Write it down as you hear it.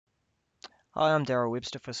Hi, I'm Daryl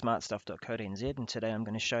Webster for smartstuff.co.nz, and today I'm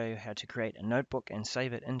going to show you how to create a notebook and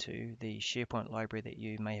save it into the SharePoint library that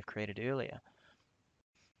you may have created earlier.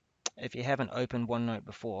 If you haven't opened OneNote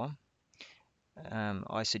before,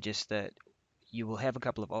 I suggest that you will have a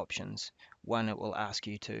couple of options. One, it will ask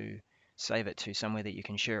you to save it to somewhere that you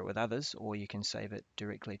can share it with others, or you can save it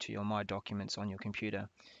directly to your My Documents on your computer.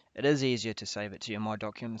 It is easier to save it to your My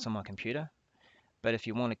Documents on my computer, but if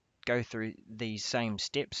you want to go through these same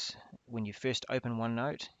steps, when you first open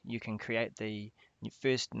OneNote, you can create your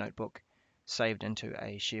first notebook saved into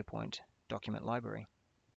a SharePoint document library.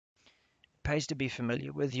 It pays to be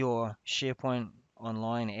familiar with your SharePoint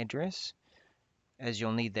online address, as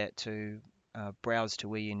you'll need that to browse to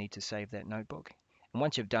where you need to save that notebook. And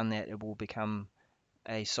once you've done that, it will become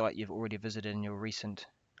a site you've already visited in your recent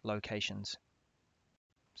locations.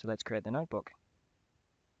 So let's create the notebook.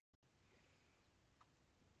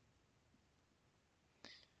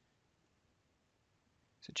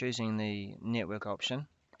 So choosing the network option,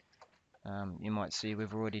 you might see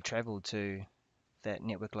we've already traveled to that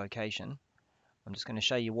network location. I'm just going to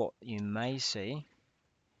show you what you may see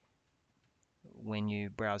when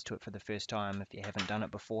you browse to it for the first time if you haven't done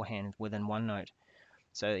it beforehand within OneNote.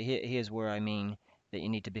 So here's where I mean that you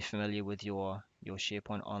need to be familiar with your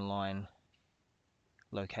SharePoint online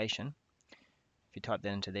location. If you type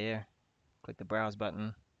that into there, click the browse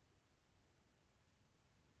button,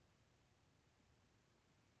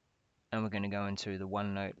 and we're going to go into the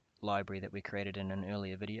OneNote library that we created in an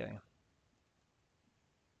earlier video.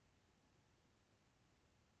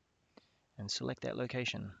 And select that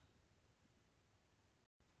location.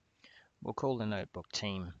 We'll call the notebook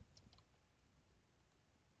Team.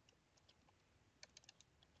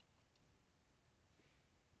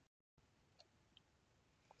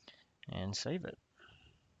 And save it.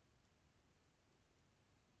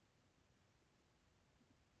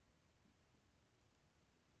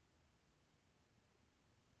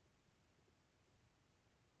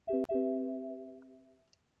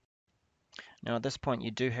 Now at this point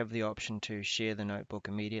you do have the option to share the notebook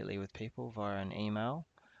immediately with people via an email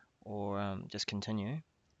or just continue.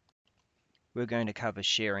 We're going to cover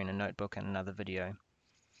sharing a notebook in another video,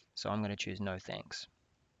 so I'm going to choose no thanks.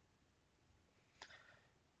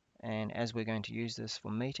 And as we're going to use this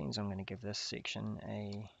for meetings, I'm going to give this section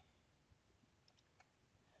a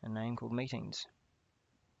name called Meetings.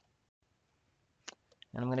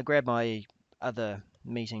 And I'm going to grab my other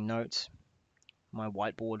meeting notes, my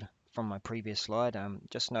whiteboard from my previous slide.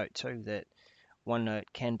 Just note too that OneNote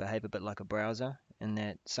can behave a bit like a browser in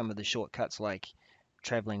that some of the shortcuts, like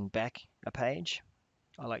traveling back a page,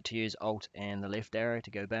 I like to use Alt and the left arrow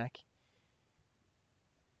to go back.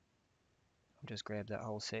 I'll just grab that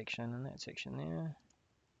whole section and that section there.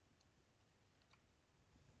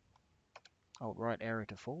 Alt right arrow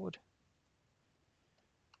to forward.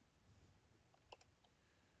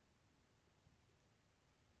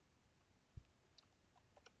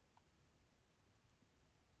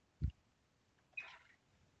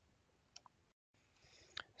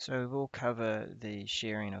 So we'll cover the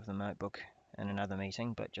sharing of the notebook in another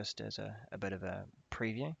meeting, but just as a bit of a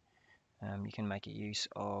preview, you can make a use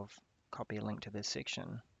of copy a link to this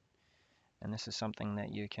section. And this is something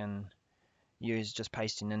that you can use just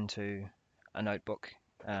pasting into a notebook,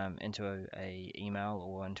 into a email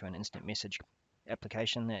or into an instant message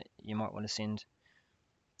application that you might want to send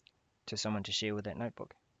to someone to share with that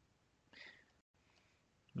notebook.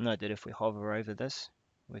 Note that if we hover over this,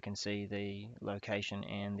 we can see the location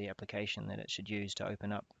and the application that it should use to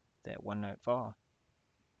open up that OneNote file.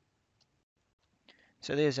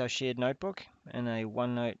 So there's our shared notebook in a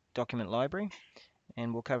OneNote document library,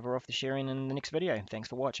 and we'll cover off the sharing in the next video. Thanks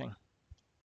for watching.